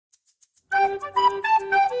I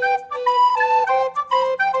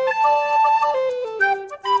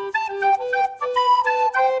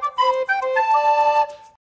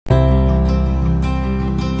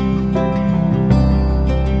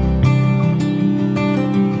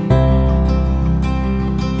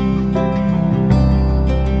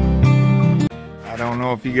don't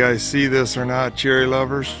know if you guys see this or not, cherry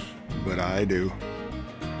lovers, but I do.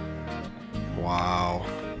 Wow.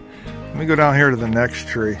 Let me go down here to the next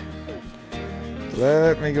tree.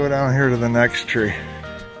 Let me go down here to the next tree.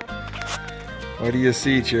 What do you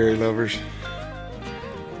see, cherry lovers?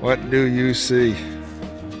 What do you see?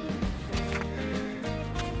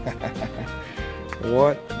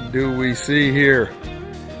 What do we see here?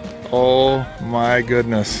 Oh my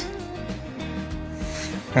goodness.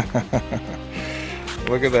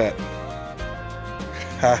 Look at that.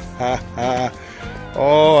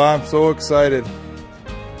 Oh, I'm so excited.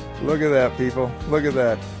 Look at that, people. Look at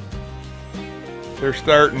that. They're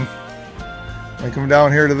starting. Let me come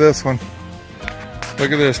down here to this one.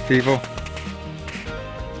 Look at this, people.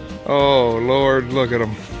 Oh, Lord, look at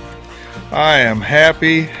them. I am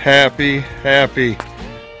happy, happy, happy.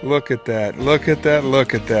 Look at that. Look at that.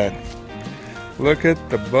 Look at that. Look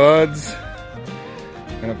at the buds.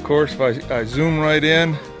 And of course, if I zoom right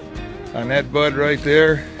in on that bud right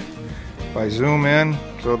there, if I zoom in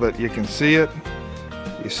so that you can see it,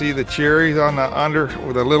 you see the cherries on the under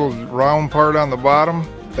with a little round part on the bottom?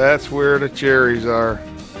 That's where the cherries are.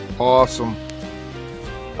 Awesome.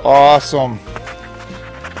 Awesome.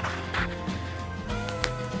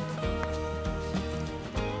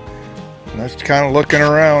 And that's kind of looking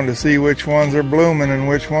around to see which ones are blooming and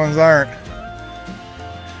which ones aren't.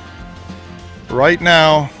 Right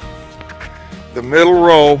now, the middle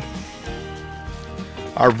row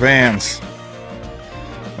are Vans.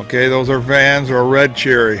 Okay, those are Vans or red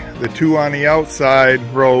cherry. The two on the outside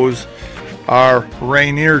rows are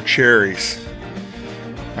Rainier cherries.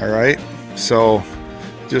 All right, so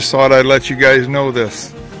just thought I'd let you guys know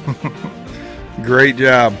this. Great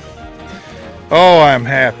job. Oh, I'm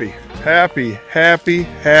happy, happy, happy,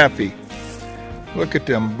 happy. Look at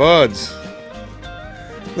them buds.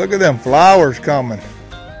 Look at them flowers coming.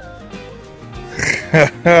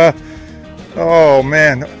 Oh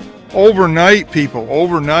man, overnight, people,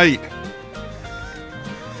 overnight.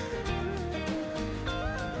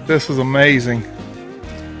 This is amazing.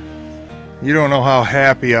 You don't know how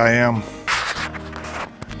happy I am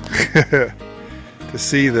to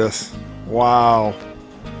see this. Wow.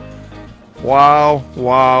 Wow,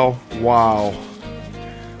 wow, wow.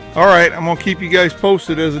 All right, I'm gonna keep you guys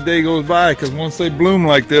posted as the day goes by, because once they bloom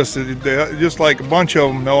like this, just like a bunch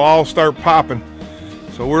of them, they'll all start popping.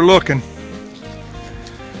 So we're looking.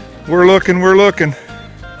 We're looking, we're looking.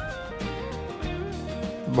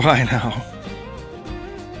 Bye now.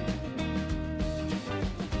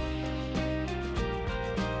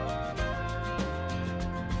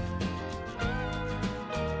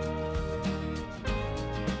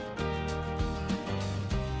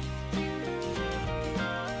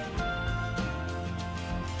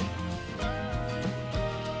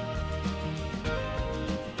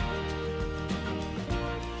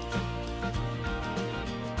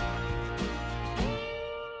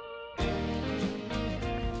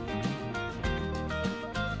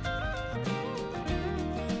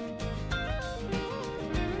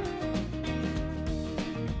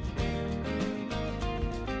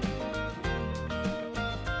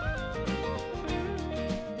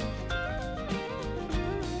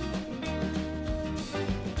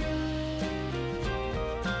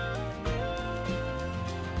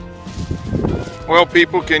 Well,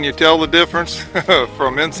 people, can you tell the difference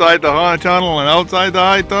from inside the high tunnel and outside the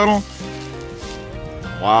high tunnel?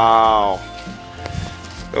 Wow.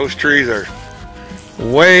 Those trees are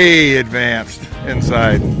way advanced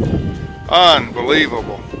inside.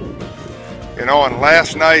 Unbelievable. You know, and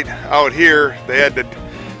last night out here,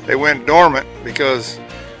 they went dormant because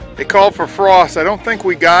they called for frost. I don't think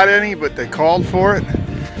we got any, but they called for it.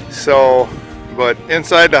 So, but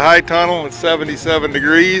inside the high tunnel, it's 77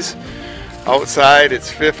 degrees. Outside it's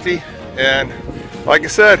 50, and like I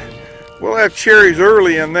said, we'll have cherries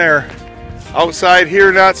early in there. Outside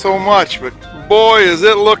here not so much, but boy is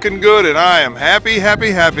it looking good, and I am happy, happy,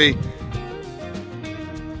 happy